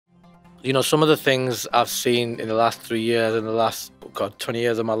Some of the things I've seen in the last 3 years, in the last, oh God, 20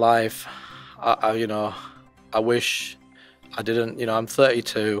 years of my life, I wish I didn't, I'm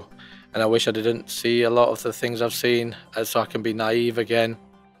 32 and I wish I didn't see a lot of the things I've seen so I can be naive again.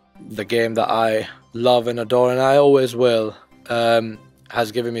 The game that I love and adore, and I always will,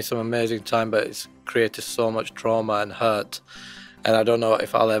 has given me some amazing time, but it's created so much trauma and hurt. And I don't know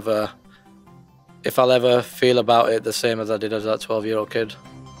if I'll ever feel about it the same as I did as that 12-year-old kid.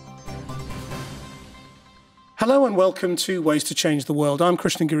 Hello and welcome to Ways to Change the World. I'm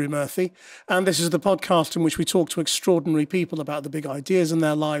Krishnagiri Murthy, and this is the podcast in which we talk to extraordinary people about the big ideas in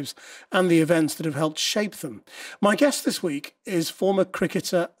their lives and the events that have helped shape them. My guest this week is former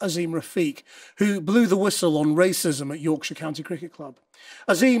cricketer Azeem Rafiq, who blew the whistle on racism at Yorkshire County Cricket Club.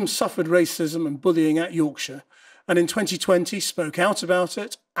 Azeem suffered racism and bullying at Yorkshire, and in 2020 spoke out about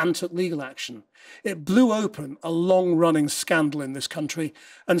it and took legal action. It blew open a long-running scandal in this country,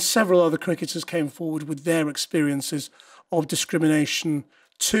 and several other cricketers came forward with their experiences of discrimination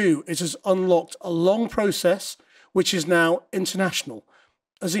too. It has unlocked a long process, which is now international.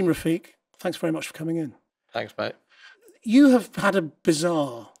 Azeem Rafiq, thanks very much for coming in. Thanks, mate. You have had a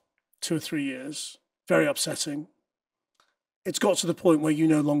bizarre 2 or 3 years, very upsetting. It's got to the point where you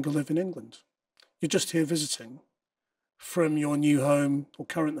no longer live in England. You're just here visiting from your new home or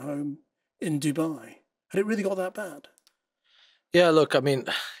current home in Dubai. Had it really got that bad? Yeah, look, I mean,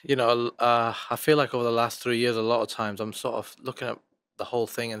 I feel like over the last 3 years, a lot of times I'm sort of looking at the whole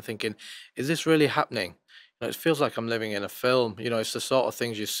thing and thinking, is this really happening? It feels like I'm living in a film. It's the sort of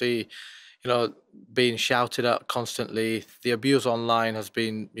things you see, being shouted at constantly. The abuse online has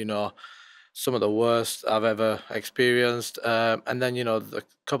been, some of the worst I've ever experienced. And then, the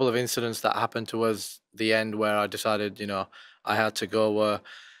couple of incidents that happened towards the end where I decided, I had to go were,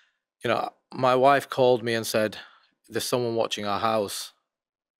 my wife called me and said, there's someone watching our house.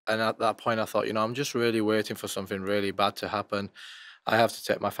 And at that point, I thought, I'm just really waiting for something really bad to happen. I have to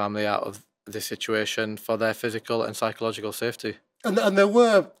take my family out of this situation for their physical and psychological safety. And there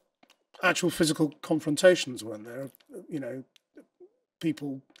were actual physical confrontations, weren't there?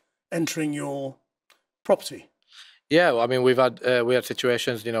 People entering your property. Yeah, well, I mean, we had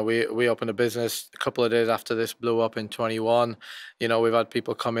situations. We opened a business a couple of days after this blew up in 21. We've had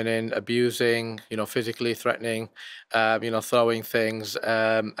people coming in abusing, physically threatening, throwing things.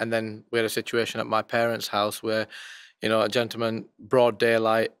 And then we had a situation at my parents' house where, a gentleman, broad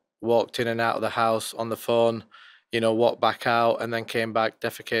daylight, walked in and out of the house on the phone, walked back out and then came back,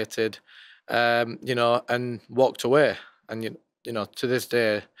 defecated, and walked away. And to this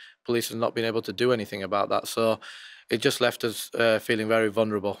day, police have not been able to do anything about that. So it just left us feeling very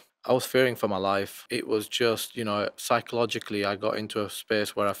vulnerable. I was fearing for my life. It was just, psychologically, I got into a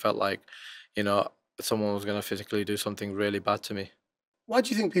space where I felt like, someone was going to physically do something really bad to me. Why do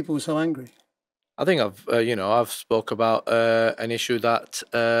you think people were so angry? I think I've spoke about an issue that,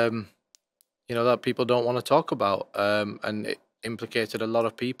 that people don't want to talk about, and it implicated a lot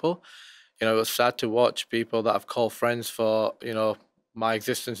of people. It was sad to watch people that I've called friends for, my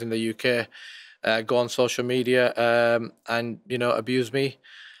existence in the UK, go on social media and abuse me.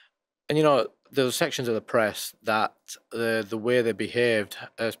 And there were sections of the press that the way they behaved,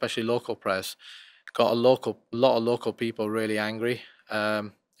 especially local press, got a lot of local people really angry.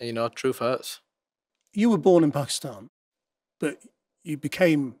 Truth hurts. You were born in Pakistan, but you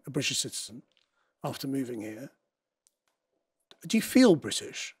became a British citizen after moving here. Do you feel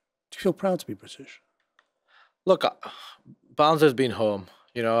British? Do you feel proud to be British? Look, Barnes has been home.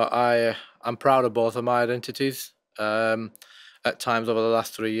 I'm proud of both of my identities. At times over the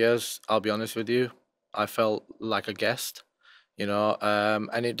last 3 years, I'll be honest with you, I felt like a guest.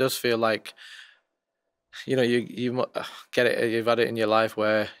 And it does feel like, you get it. You've had it in your life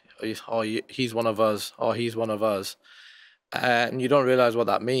where, he's one of us, or he's one of us, and you don't realize what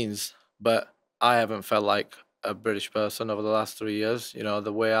that means. But I haven't felt like a British person over the last 3 years.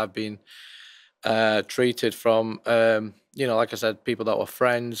 The way I've been treated from, like I said, people that were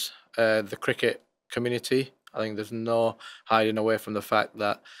friends, the cricket community. I think there's no hiding away from the fact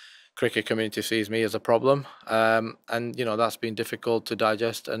that cricket community sees me as a problem, and that's been difficult to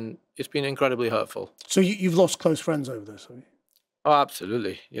digest, and it's been incredibly hurtful. So you've lost close friends over this, have you? Oh,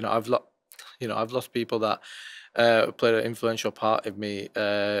 absolutely. I've lost people that played an influential part of me.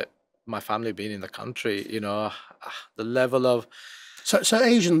 My family being in the country, the level of. So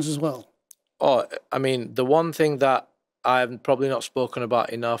Asians as well. Oh, I mean, the one thing that I've probably not spoken about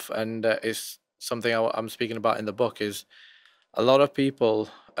enough, and is something I'm speaking about in the book, is a lot of people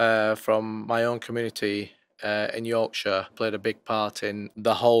from my own community in Yorkshire played a big part in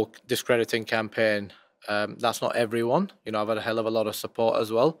the whole discrediting campaign. That's not everyone. I've had a hell of a lot of support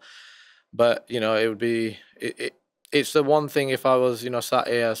as well. But it would be it's the one thing, if I was sat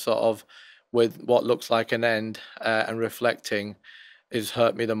here sort of with what looks like an end, and reflecting, is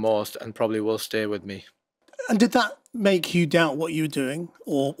hurt me the most and probably will stay with me. And did that make you doubt what you were doing,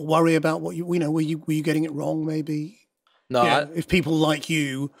 or worry about what you know? Were you getting it wrong? Maybe No, if people like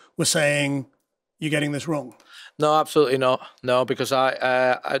you were saying you're getting this wrong. no, absolutely not. No, because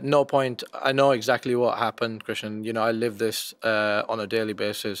at no point, I know exactly what happened, Christian. I live this on a daily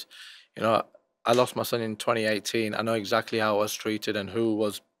basis. You know, I lost my son in 2018. I know exactly how I was treated and who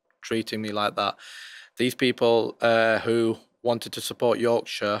was treating me like that. These people who wanted to support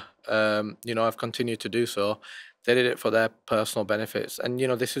Yorkshire, have continued to do so. They did it for their personal benefits, and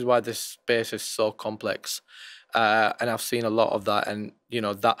this is why this space is so complex. And I've seen a lot of that, and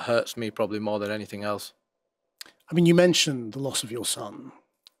that hurts me probably more than anything else. I mean, you mentioned the loss of your son,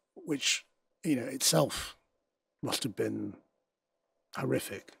 which itself must have been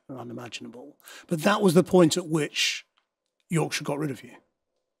horrific and unimaginable. But that was the point at which Yorkshire got rid of you.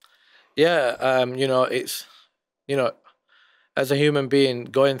 Yeah, it's as a human being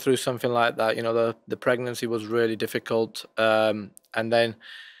going through something like that, the pregnancy was really difficult, and then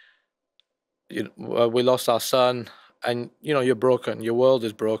we lost our son, and you're broken. Your world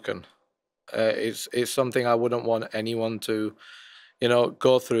is broken. It's something I wouldn't want anyone to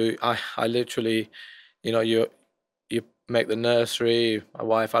go through. I literally, you make the nursery. My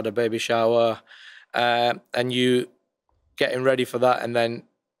wife had a baby shower, and you getting ready for that, and then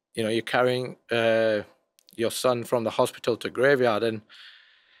you're carrying your son from the hospital to graveyard, and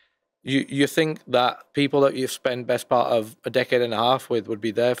you think that people that you've spent best part of a decade and a half with would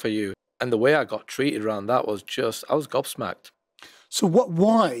be there for you. And the way I got treated around that was just, I was gobsmacked. So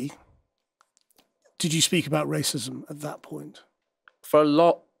why did you speak about racism at that point? For a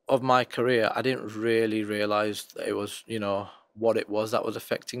lot of my career, I didn't really realize that it was, what it was that was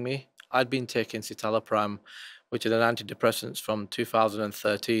affecting me. I'd been taking citalopram, which is an antidepressant, from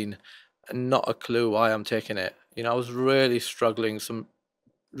 2013, and not a clue why I'm taking it. I was really struggling, some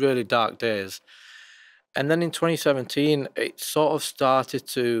really dark days. And then in 2017, it sort of started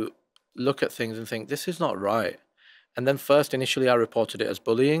to look at things and think, this is not right. And then first, initially, I reported it as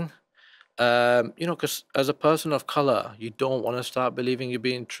bullying. Because as a person of color, you don't want to start believing you're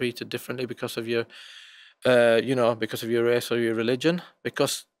being treated differently because of your, because of your race or your religion,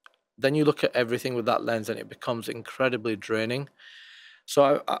 because then you look at everything with that lens and it becomes incredibly draining.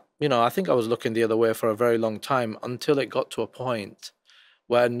 So, I think I was looking the other way for a very long time, until it got to a point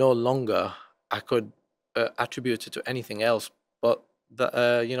where no longer I could attribute it to anything else but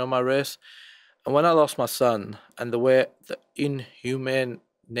my race. And when I lost my son, and the inhumane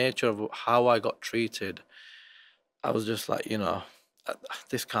nature of how I got treated, I was just like,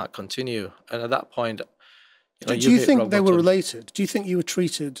 this can't continue. And at that point, Do you you hit think rock they were bottom. related? Do you think you were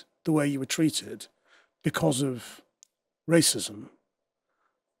treated the way you were treated because of racism?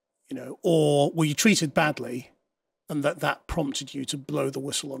 Or were you treated badly, and that prompted you to blow the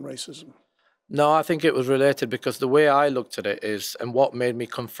whistle on racism? No, I think it was related, because the way I looked at it is, and what made me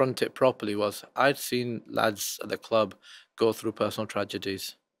confront it properly was, I'd seen lads at the club go through personal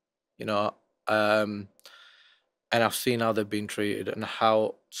tragedies, you know, um, and I've seen how they've been treated and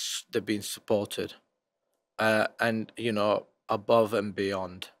how they've been supported, and above and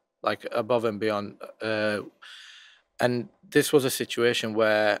beyond, like above and beyond. And this was a situation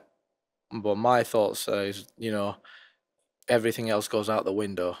where, well, my thoughts is, everything else goes out the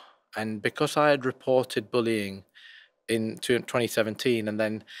window. And because I had reported bullying in 2017, and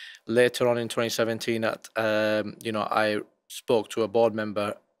then later on in 2017, I spoke to a board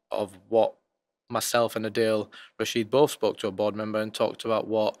member of what myself and Adil Rashid both spoke to a board member and talked about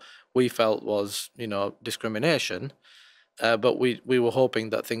what we felt was, discrimination. But we were hoping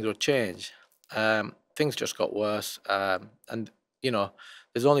that things would change. Things just got worse. And,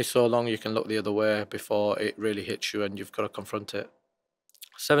 there's only so long you can look the other way before it really hits you and you've got to confront it.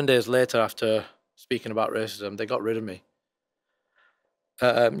 7 days later, after speaking about racism, they got rid of me.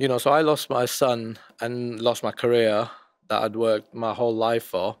 So I lost my son and lost my career that I'd worked my whole life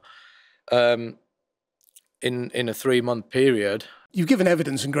for, in a 3-month period. You've given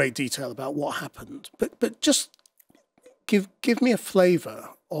evidence in great detail about what happened, but just give me a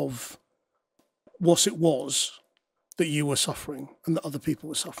flavour of what it was that you were suffering and that other people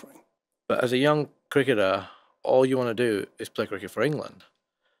were suffering. But as a young cricketer, all you want to do is play cricket for England.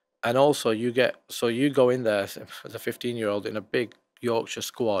 And also you go in there as a 15-year-old in a big Yorkshire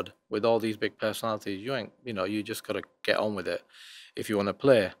squad with all these big personalities. You just got to get on with it if you want to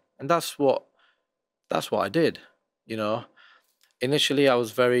play. And that's what I did. Initially I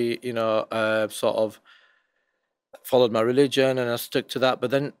was very, sort of followed my religion and I stuck to that.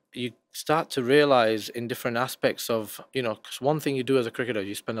 But then you start to realize in different aspects of, because one thing you do as a cricketer,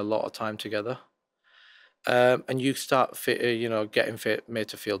 you spend a lot of time together. And you start, getting made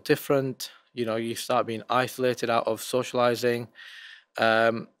to feel different. You start being isolated out of socializing.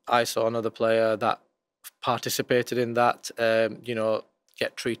 I saw another player that participated in that,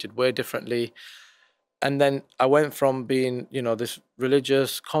 get treated way differently. And then I went from being, this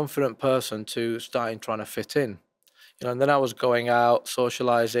religious, confident person to starting trying to fit in. And then I was going out,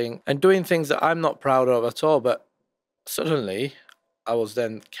 socializing, and doing things that I'm not proud of at all. But suddenly, I was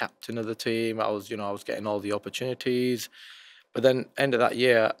then captain of the team. I was getting all the opportunities. But then, end of that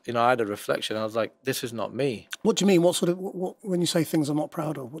year, I had a reflection. I was like, this is not me. What do you mean? What sort of, when you say things I'm not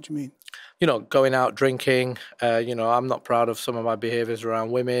proud of, what do you mean? Going out drinking, I'm not proud of some of my behaviors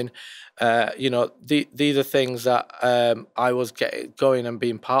around women. These are things that I was going and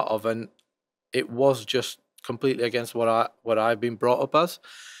being part of, and it was just completely against what I've been brought up as.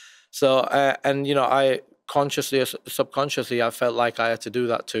 So, I consciously or subconsciously, I felt like I had to do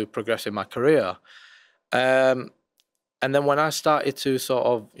that to progress in my career. And then when I started to sort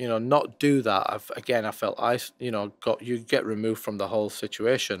of, not do that, I felt you get removed from the whole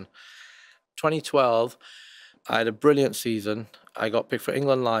situation. 2012, I had a brilliant season. I got picked for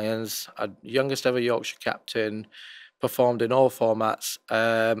England Lions, youngest ever Yorkshire captain, performed in all formats.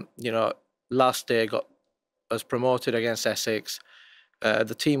 Last day got us promoted against Essex.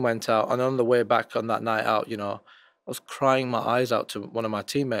 The team went out, and on the way back on that night out, I was crying my eyes out to one of my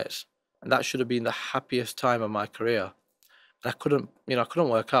teammates, and that should have been the happiest time of my career. And I couldn't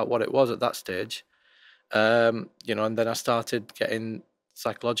work out what it was at that stage. And then I started getting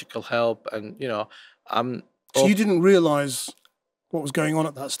psychological help, and I'm. So you didn't realise what was going on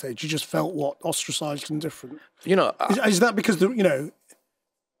at that stage. You just felt ostracised and different. Is that because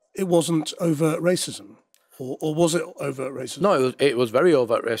it wasn't overt racism, or was it overt racism? No, it was very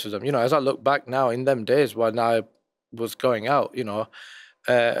overt racism. As I look back now, in them days when I was going out,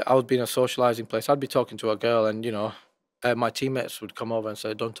 I would be in a socializing place. I'd be talking to a girl, and my teammates would come over and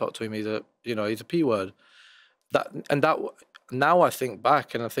say, "Don't talk to him. He's a P word." That now I think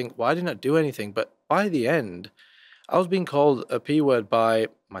back and I think, why didn't I do anything? But by the end, I was being called a P word by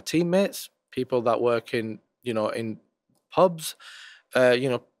my teammates, people that work in pubs.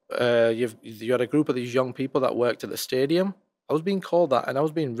 You had a group of these young people that worked at the stadium. I was being called that, and I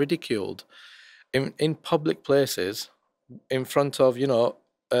was being ridiculed in public places, in front of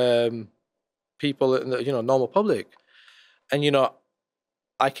people in the normal public, and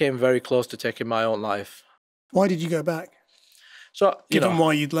I came very close to taking my own life. Why did you go back? So given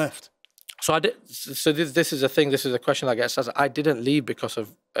why you'd left. So I did. So this is a thing. This is a question that gets asked. I didn't leave because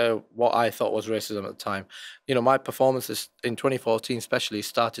of what I thought was racism at the time. My performances in 2014, especially,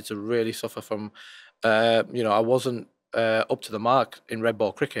 started to really suffer from. I wasn't up to the mark in red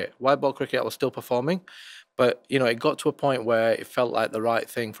ball cricket. White ball cricket, I was still performing, but it got to a point where it felt like the right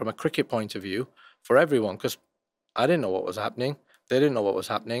thing from a cricket point of view for everyone, because I didn't know what was happening. They didn't know what was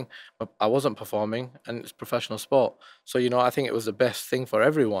happening. But I wasn't performing, and it's professional sport. So I think it was the best thing for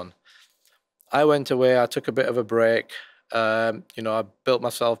everyone. I went away. I took a bit of a break. I built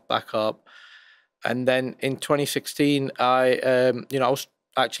myself back up, and then in 2016, I was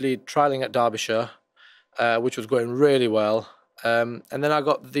actually trialing at Derbyshire, which was going really well. And then I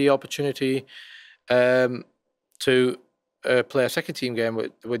got the opportunity to play a second team game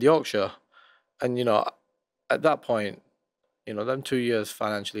with Yorkshire, and at that point, them 2 years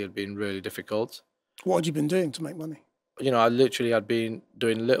financially had been really difficult. What had you been doing to make money? I literally had been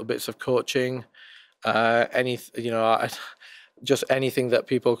doing little bits of coaching, just anything that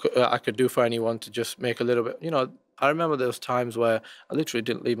I could do for anyone to just make a little bit. I remember those times where I literally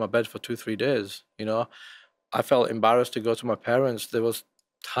didn't leave my bed for 2-3 days. I felt embarrassed to go to my parents. There was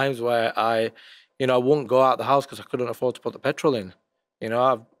times where I wouldn't go out the house because I couldn't afford to put the petrol in.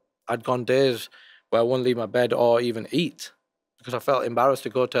 I'd gone days where I wouldn't leave my bed or even eat because I felt embarrassed to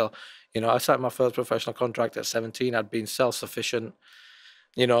go till. I signed my first professional contract at 17. I'd been self-sufficient,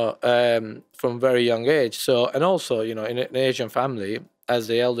 from very young age. So, and also, in an Asian family, as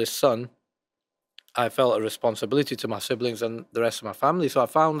the eldest son, I felt a responsibility to my siblings and the rest of my family. So I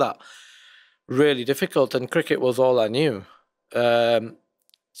found that really difficult, and cricket was all I knew.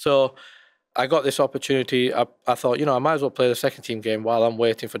 So I got this opportunity. I thought, I might as well play the second team game while I'm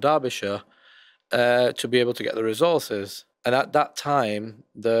waiting for Derbyshire to be able to get the resources. And at that time,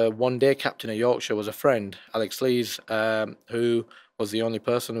 the one-day captain of Yorkshire was a friend, Alex Lees, who was the only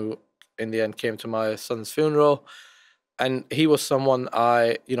person who, in the end, came to my son's funeral. And he was someone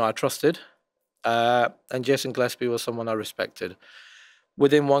I trusted. And Jason Gillespie was someone I respected.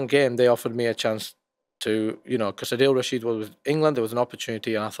 Within one game, they offered me a chance to, because Adil Rashid was with England, there was an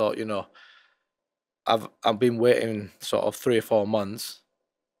opportunity, and I thought, I've been waiting sort of 3 or 4 months.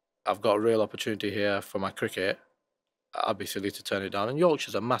 I've got a real opportunity here for my cricket. I'd be silly to turn it down. And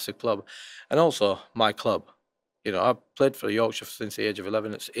Yorkshire's a massive club, and also my club. I've played for Yorkshire since the age of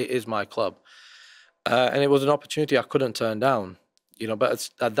 11. It is my club, and it was an opportunity I couldn't turn down. But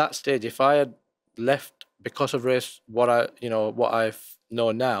at that stage, if I had left because of race, what I've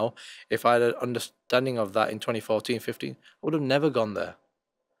known now, if I had an understanding of that in 2014, 15, I would have never gone there.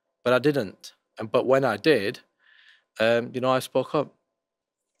 But I didn't. But when I did, I spoke up.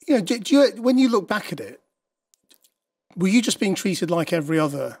 Yeah, when you look back at it, were you just being treated like every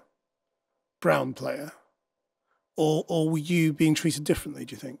other brown player? Or were you being treated differently,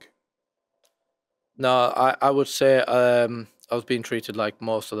 do you think? No, I would say I was being treated like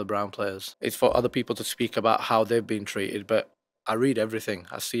most of the brown players. It's for other people to speak about how they've been treated, but I read everything,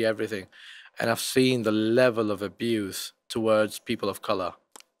 I see everything, and I've seen the level of abuse towards people of colour.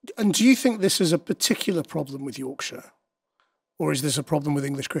 And do you think this is a particular problem with Yorkshire? Or is this a problem with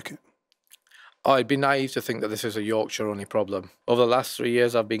English cricket? Oh, it'd be naive to think that this is a Yorkshire-only problem. Over the last 3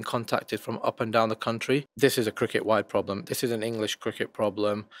 years, I've been contacted from up and down the country. This is a cricket-wide problem. This is an English cricket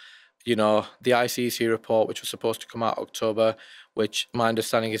problem. The ICC report, which was supposed to come out October, which my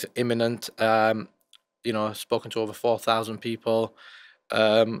understanding is imminent. Spoken to over 4,000 people.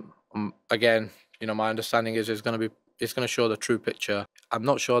 Again, my understanding is it's going to show the true picture. I'm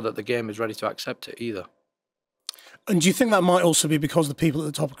not sure that the game is ready to accept it either. And do you think that might also be because the people at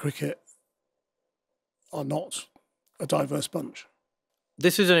the top of cricket are not a diverse bunch?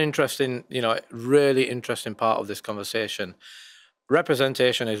 This is an interesting, really interesting part of this conversation.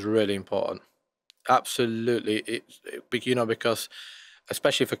 Representation is really important. Absolutely. Because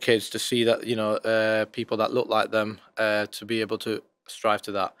especially for kids to see that, people that look like them, to be able to strive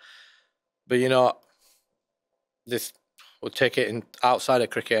to that. But, this, we'll take it outside of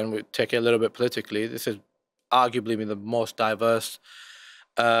cricket and we'll take it a little bit politically. This is arguably the most diverse,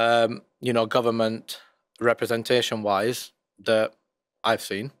 government representation-wise that I've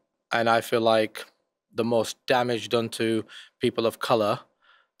seen. And I feel like the most damage done to people of colour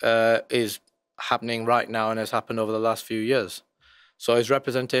is happening right now and has happened over the last few years. So is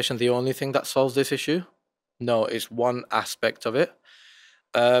representation the only thing that solves this issue? No, it's one aspect of it.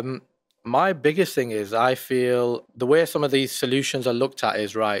 My biggest thing is I feel the way some of these solutions are looked at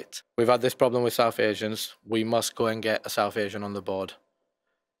is, right, we've had this problem with South Asians, we must go and get a South Asian on the board.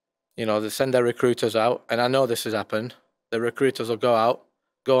 They send their recruiters out, and I know this has happened. The recruiters will go out,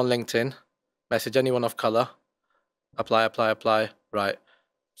 go on LinkedIn, message anyone of colour, apply, right,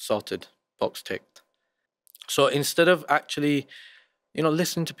 sorted, box ticked. So instead of actually,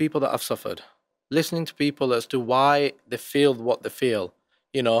 listening to people that have suffered, listening to people as to why they feel what they feel,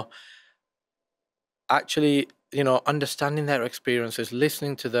 actually, understanding their experiences,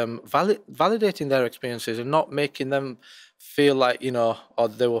 listening to them, validating their experiences and not making them feel like, or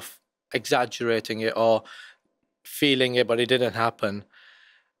they were exaggerating it or feeling it, but it didn't happen.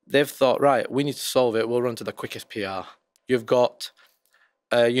 They've thought, right, we need to solve it. We'll run to the quickest PR. You've got,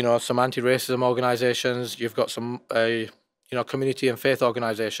 some anti-racism organisations. You've got some, community and faith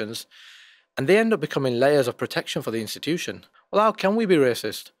organisations. And they end up becoming layers of protection for the institution. Well, how can we be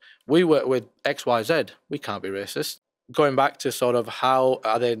racist? We work with XYZ. We can't be racist. Going back to sort of how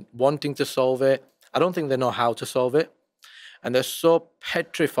are they wanting to solve it? I don't think they know how to solve it. And they're so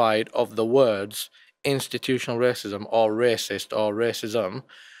petrified of the words institutional racism or racist or racism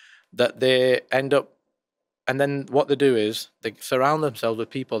that they end up, and then what they do is they surround themselves with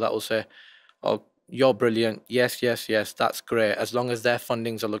people that will say, oh, you're brilliant. Yes, that's great. As long as their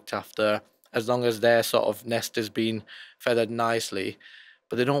fundings are looked after, as long as their sort of nest has been feathered nicely,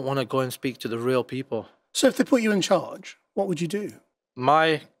 but they don't want to go and speak to the real people. So if they put you in charge, what would you do?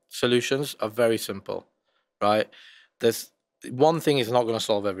 My solutions are very simple, right? There's one thing is not going to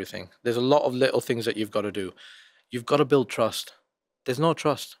solve everything. There's a lot of little things that you've got to do. You've got to build trust. There's no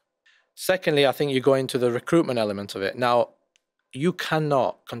trust. Secondly, I think you go into the recruitment element of it. Now, you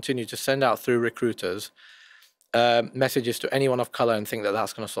cannot continue to send out through recruiters messages to anyone of colour and think that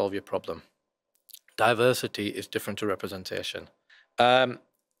that's going to solve your problem. Diversity is different to representation. The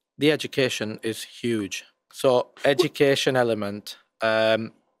education is huge. So education element,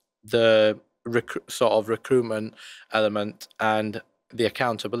 the sort of recruitment element and the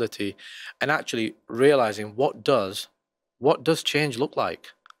accountability, and actually realising what does change look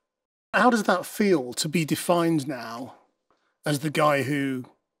like? How does that feel to be defined now as the guy who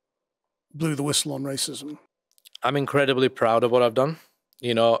blew the whistle on racism? I'm incredibly proud of what I've done.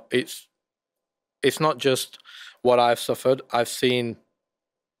 It's not just what I've suffered. I've seen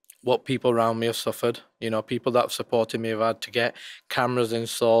what people around me have suffered. You know, people that have supported me have had to get cameras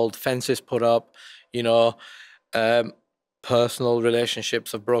installed, fences put up, you know, um, personal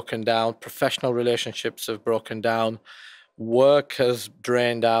relationships have broken down, professional relationships have broken down, work has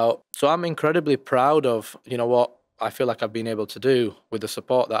drained out. So I'm incredibly proud of, you know, what I feel like I've been able to do with the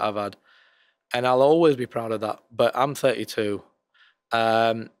support that I've had. And I'll always be proud of that. But I'm 32,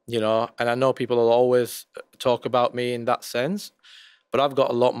 you know, and I know people will always talk about me in that sense, but I've got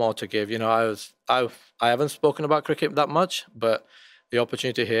a lot more to give. You know, I haven't spoken about cricket that much, but the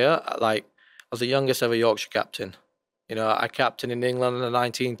opportunity here, like, I was the youngest ever Yorkshire captain. You know, I captained in England in the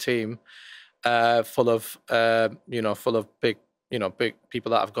 19 team, full of, you know, full of big, you know, big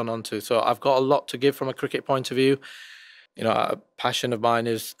people that I've gone on to. So I've got a lot to give from a cricket point of view. You know, a passion of mine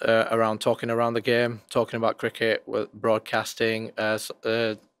is around talking around the game, talking about cricket, with broadcasting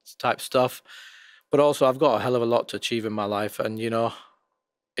type stuff. But also, I've got a hell of a lot to achieve in my life, and you know,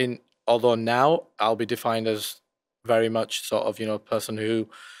 in although now I'll be defined as very much sort of, you know, person who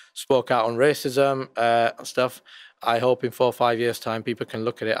spoke out on racism and stuff. I hope in 4 or 5 years' time people can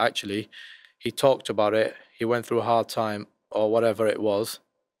look at it. Actually, he talked about it. He went through a hard time or whatever it was,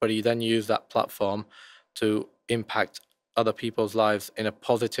 but he then used that platform to impact other people's lives in a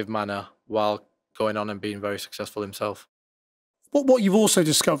positive manner while going on and being very successful himself. What you've also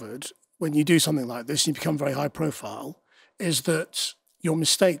discovered when you do something like this, you become very high profile, is that your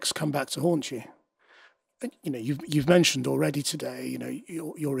mistakes come back to haunt you. You know, you've mentioned already today, you know,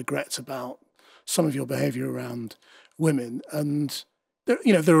 your regrets about some of your behaviour around women, and there,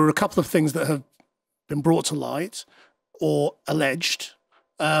 you know, there are a couple of things that have been brought to light or alleged,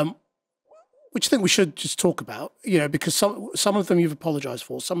 which I think we should just talk about, you know, because some of them you've apologised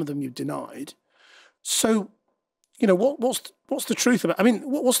for, some of them you've denied. So, you know, what's the truth about? I mean,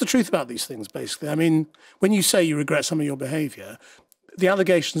 what's the truth about these things, basically? I mean, when you say you regret some of your behaviour, the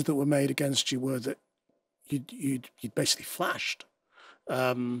allegations that were made against you were that you'd basically flashed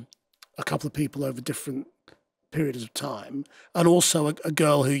a couple of people over different periods of time, and also a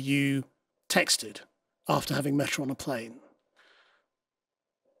girl who you texted after having met her on a plane.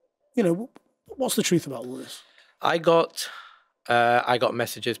 You know, what's the truth about all this? I got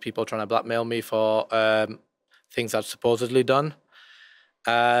messages, people trying to blackmail me for things I'd supposedly done.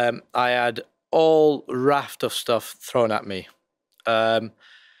 I had all raft of stuff thrown at me.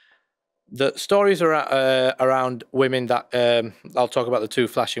 The stories around women that I'll talk about the two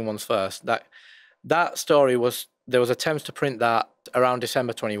flashing ones first. That story was, there was attempts to print that around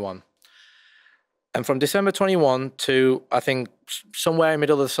December 21. And from December 21 to, I think, somewhere in the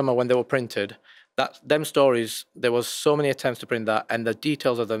middle of the summer when they were printed, them stories, there was so many attempts to print that, and the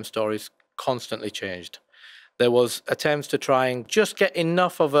details of them stories constantly changed. There was attempts to try and just get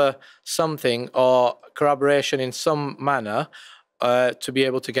enough of a something or corroboration in some manner to be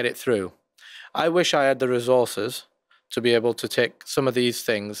able to get it through. I wish I had the resources to be able to take some of these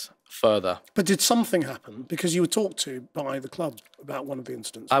things further. But did something happen? Because you were talked to by the club about one of the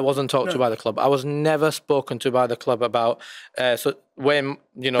incidents. I wasn't talked to by the club. I was never spoken to by the club about. So when,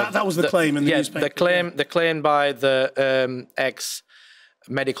 you know, that was the claim in the newspaper. The claim by the ex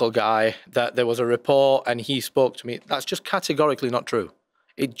medical guy that there was a report and he spoke to me. That's just categorically not true.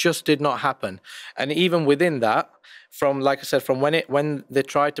 It just did not happen. And even within that, from, like I said, from when they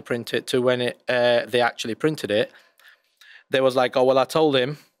tried to print it to when they actually printed it, there was like, oh well, I told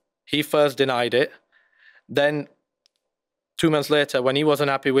him. He first denied it. Then 2 months later, when he wasn't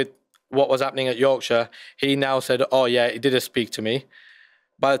happy with what was happening at Yorkshire, he now said, oh yeah, he did speak to me.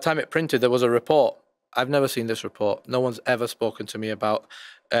 By the time it printed, there was a report. I've never seen this report. No one's ever spoken to me about,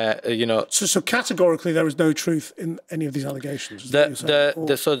 you know. So categorically, there is no truth in any of these allegations.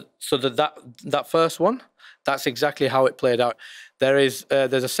 So that first one, that's exactly how it played out. There's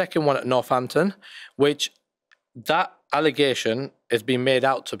a second one at Northampton, which that allegation has been made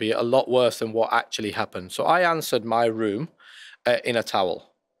out to be a lot worse than what actually happened. So I answered my room in a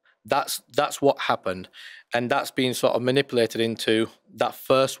towel. That's what happened. And that's been sort of manipulated into that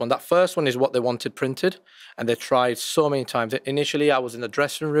first one. That first one is what they wanted printed, and they tried so many times. Initially, I was in the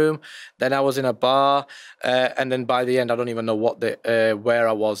dressing room, then I was in a bar, and then by the end, I don't even know where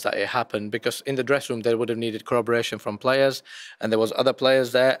I was that it happened, because in the dressing room, they would have needed corroboration from players, and there was other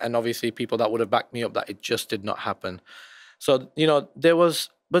players there, and obviously people that would have backed me up that it just did not happen. So, you know, there were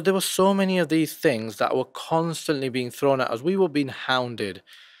so many of these things that were constantly being thrown at us. We were being hounded,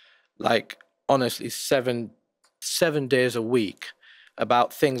 like, honestly, seven days a week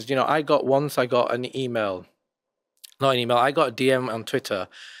about things. You know, I got an email, not an email, I got a DM on Twitter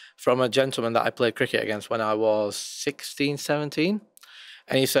from a gentleman that I played cricket against when I was 16, 17.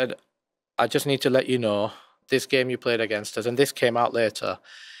 And he said, I just need to let you know, this game you played against us, and this came out later,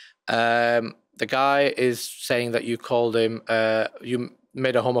 The guy is saying that you called him, you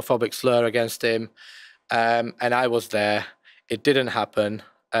made a homophobic slur against him, and I was there. It didn't happen.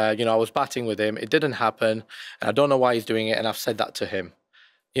 I was batting with him. It didn't happen. And I don't know why he's doing it, and I've said that to him.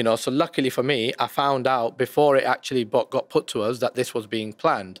 So luckily for me, I found out before it actually got put to us that this was being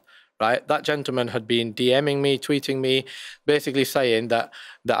planned, right? That gentleman had been DMing me, tweeting me, basically saying that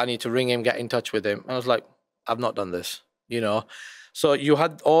I need to ring him, get in touch with him. And I was like, I've not done this, So you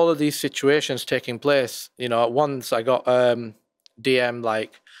had all of these situations taking place. Once I got DM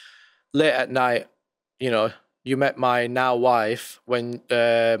like late at night, you met my now wife when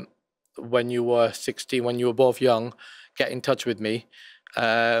you were 16, when you were both young, get in touch with me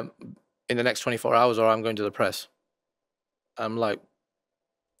in the next 24 hours or I'm going to the press. I'm like,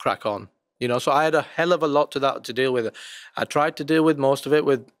 crack on. So I had a hell of a lot to deal with. I tried to deal with most of it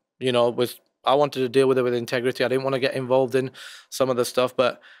with I wanted to deal with it with integrity. I didn't want to get involved in some of the stuff,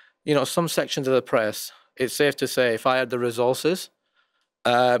 but some sections of the press, it's safe to say if I had the resources,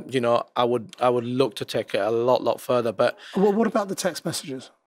 I would look to take it a lot further. But well, what about the text messages?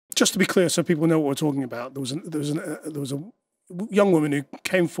 Just to be clear, so people know what we're talking about, there was a young woman who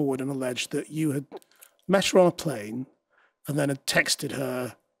came forward and alleged that you had met her on a plane and then had texted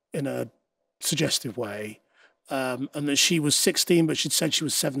her in a suggestive way, and that she was 16, but she'd said she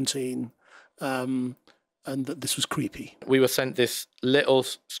was 17, and that this was creepy. We were sent this little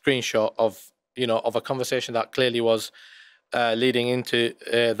screenshot of a conversation that clearly was leading into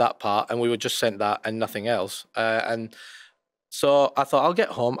that part, and we were just sent that and nothing else. And so I thought, I'll get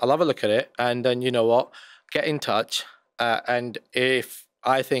home, I'll have a look at it, and then get in touch. And if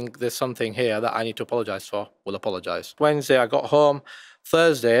I think there's something here that I need to apologise for, we'll apologise. Wednesday, I got home.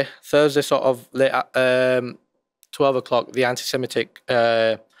 Thursday sort of late at 12 o'clock, the anti-Semitic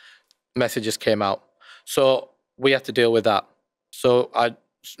messages came out. So we had to deal with that. So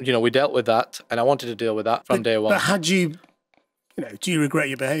we dealt with that, and I wanted to deal with that from day one. But had you, do you regret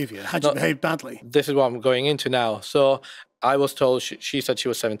your behaviour? Had you behaved badly? This is what I'm going into now. So I was told, she said she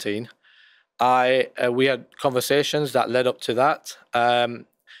was 17. We had conversations that led up to that.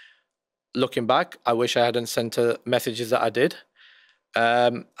 Looking back, I wish I hadn't sent her messages that I did.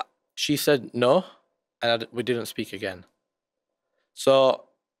 She said no, and we didn't speak again. So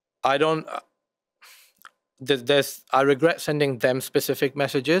I don't. I regret sending them specific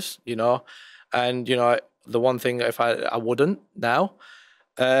messages, and the one thing if I wouldn't now,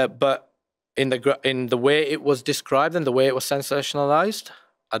 but in the way it was described and the way it was sensationalized,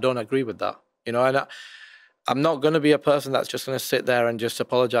 I don't agree with that, and I'm not going to be a person that's just going to sit there and just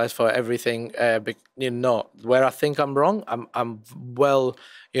apologize for everything. Where I think I'm wrong, I'm well,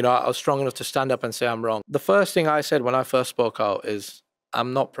 I was strong enough to stand up and say I'm wrong. The first thing I said when I first spoke out is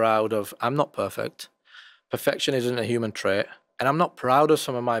I'm not perfect. Perfection isn't a human trait, and I'm not proud of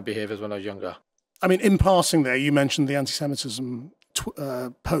some of my behaviours when I was younger. I mean, in passing there, you mentioned the anti-Semitism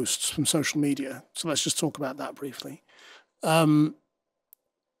posts from social media, so let's just talk about that briefly.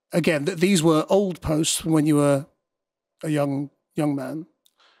 Again, these were old posts from when you were a young man.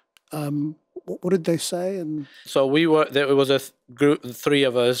 What did they say? And so there was a group, 3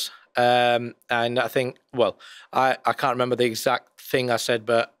 of us, and I think, well, I can't remember the exact thing I said,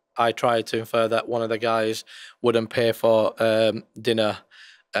 but I tried to infer that one of the guys wouldn't pay for dinner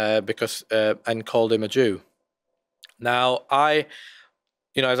because and called him a Jew. Now, as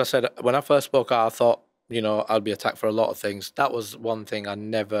I said, when I first spoke out, I thought, I'd be attacked for a lot of things. That was one thing I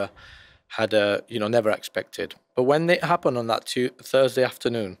never had never expected. But when it happened on that Thursday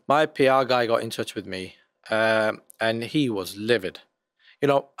afternoon, my PR guy got in touch with me, and he was livid.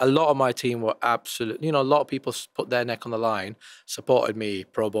 A lot of my team were absolutely, a lot of people put their neck on the line, supported me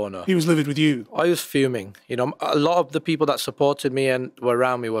pro bono. He was livid with you? I was fuming. A lot of the people that supported me and were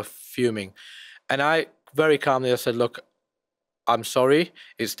around me were fuming. And I very calmly, I said, look, I'm sorry.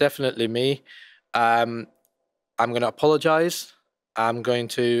 It's definitely me. I'm going to apologize. I'm going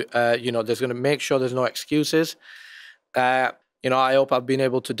to, there's going to make sure there's no excuses. I hope I've been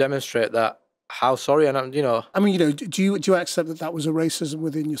able to demonstrate that. How sorry, and I mean, do you accept that that was a racism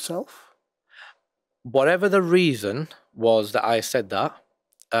within yourself? Whatever the reason was that I said that,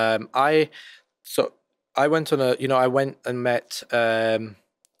 I went on I went and met,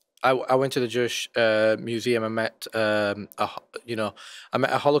 I went to the Jewish museum and met, I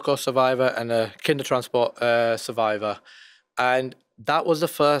met a Holocaust survivor and a Kindertransport survivor, and that was the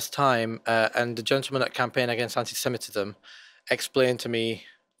first time, and the gentleman at Campaign Against Anti-Semitism explained to me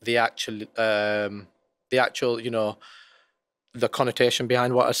the actual, the connotation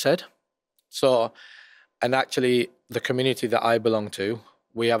behind what I said. So, and actually the community that I belong to,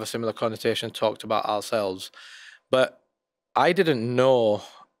 we have a similar connotation, talked about ourselves. But I didn't know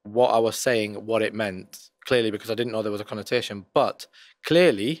what I was saying, what it meant, clearly, because I didn't know there was a connotation. But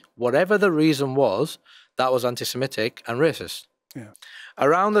clearly, whatever the reason was, that was anti-Semitic and racist. Yeah.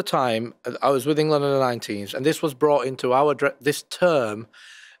 Around the time I was with England under 19s, and this was brought into this term,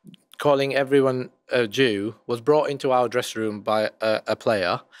 calling everyone a Jew, was brought into our dressing room by a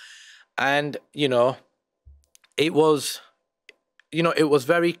player, and it was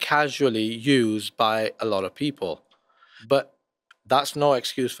very casually used by a lot of people, but that's no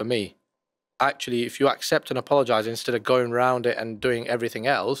excuse for me. Actually, if you accept and apologize instead of going around it and doing everything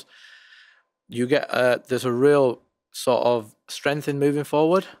else, you get there's a real sort of strength in moving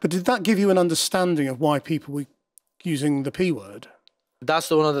forward. But did that give you an understanding of why people were using the P word? That's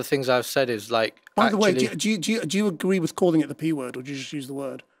one of the things I've said is like. By the way, do you agree with calling it the P word, or do you just use the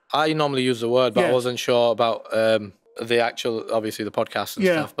word? I normally use the word, but Yeah. I wasn't sure about the actual, obviously the podcast and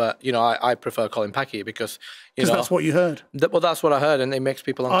stuff. But I prefer calling Packy because that's what you heard. Well, that's what I heard, and it makes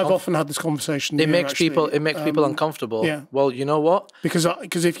people uncomfortable. I've often had this conversation. It makes people uncomfortable. Yeah. Well, you know what? Because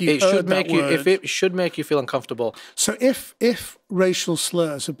if you if it should make you feel uncomfortable. So if racial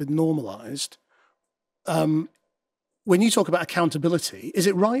slurs have been normalised, when you talk about accountability, is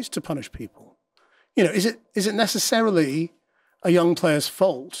it right to punish people? Is it necessarily a young player's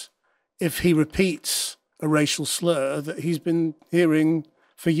fault if he repeats a racial slur that he's been hearing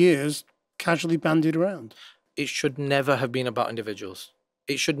for years casually bandied around? It should never have been about individuals.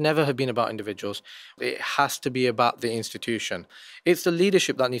 It should never have been about individuals. It has to be about the institution. It's the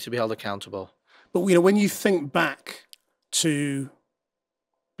leadership that needs to be held accountable. But when you think back to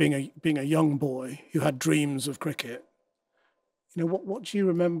being a young boy who had dreams of cricket, what do you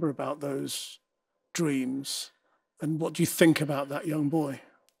remember about those dreams? And what do you think about that young boy?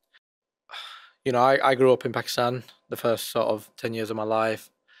 I grew up in Pakistan, the first sort of 10 years of my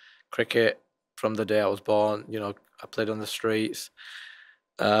life. Cricket, from the day I was born, I played on the streets.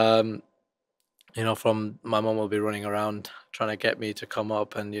 From my mum will be running around trying to get me to come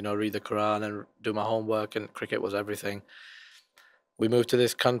up and, read the Quran and do my homework, and cricket was everything. We moved to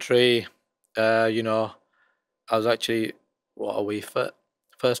this country, I was actually, what are we,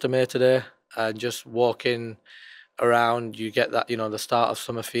 1st of May today? And just walking around, you get that, the start of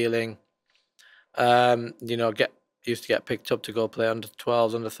summer feeling. Used to get picked up to go play under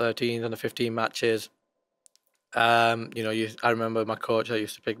 12s, under 13s, under 15 matches. I remember my coach that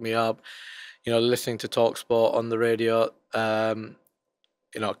used to pick me up. Listening to Talk Sport on the radio.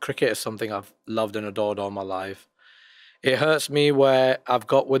 Cricket is something I've loved and adored all my life. It hurts me where I've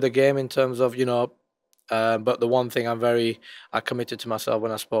got with the game in terms of, but the one thing I committed to myself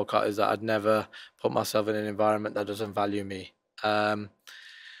when I spoke out is that I'd never put myself in an environment that doesn't value me.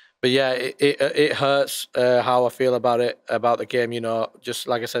 But yeah, it hurts how I feel about it, about the game. Just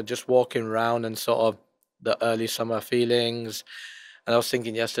like I said, just walking around and sort of the early summer feelings. And I was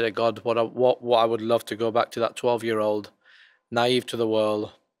thinking yesterday, God, what I would love to go back to that 12-year-old, naive to the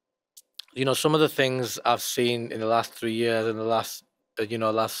world. Some of the things I've seen in the last 3 years, in the last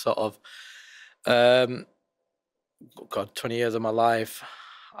sort of 20 years of my life.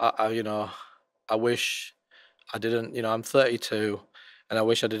 I wish I didn't. I'm 32. And I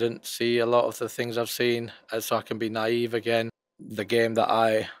wish I didn't see a lot of the things I've seen, so I can be naive again. The game that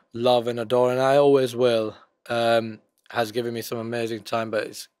I love and adore, and I always will, has given me some amazing time, but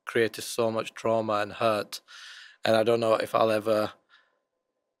it's created so much trauma and hurt. And I don't know if I'll ever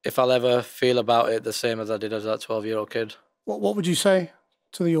feel about it the same as I did as that 12-year-old kid. What would you say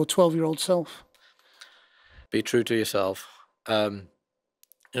to your 12-year-old self? Be true to yourself. That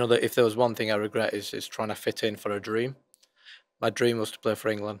if there was one thing I regret is trying to fit in for a dream. My dream was to play for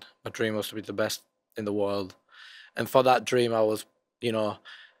England. My dream was to be the best in the world. And for that dream, I was, and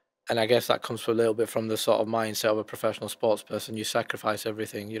I guess that comes a little bit from the sort of mindset of a professional sports person. You sacrifice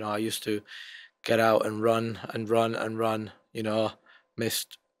everything. I used to get out and run and run and run,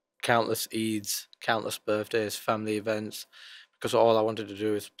 missed countless Eids, countless birthdays, family events, because all I wanted to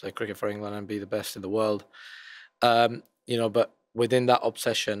do is play cricket for England and be the best in the world. But within that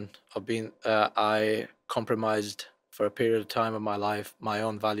obsession of being, I compromised for a period of time of my life, my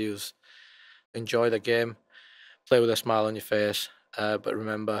own values. Enjoy the game, play with a smile on your face, but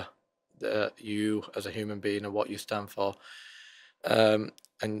remember that you as a human being and what you stand for, and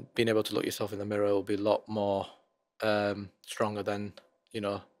being able to look yourself in the mirror will be a lot more stronger than,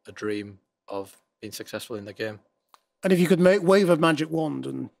 a dream of being successful in the game. And if you could wave a magic wand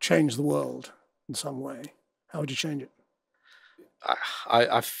and change the world in some way, how would you change it?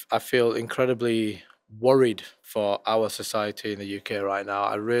 I feel incredibly worried for our society in the UK right now.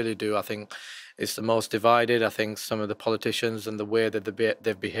 I really do. I think it's the most divided. I think some of the politicians and the way that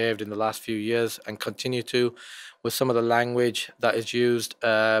they've behaved in the last few years and continue to, with some of the language that is used,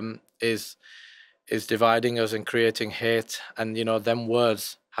 is dividing us and creating hate. And them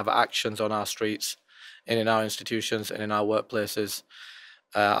words have actions on our streets and in our institutions and in our workplaces.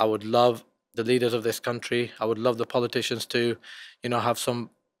 I would love the leaders of this country. I would love the politicians to, have some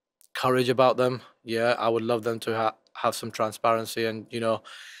courage about them. Yeah, I would love them to have some transparency and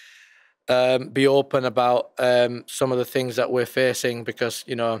be open about some of the things that we're facing, because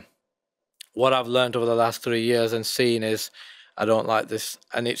what I've learned over the last 3 years and seen is I don't like this,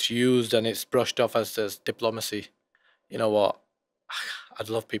 and it's used and it's brushed off as diplomacy. You know what? I'd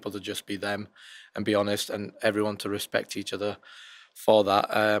love people to just be them and be honest, and everyone to respect each other for that.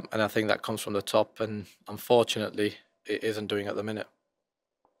 And I think that comes from the top, and unfortunately, it isn't doing at the minute.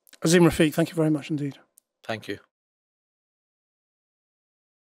 Azeem Rafiq, thank you very much indeed. Thank you.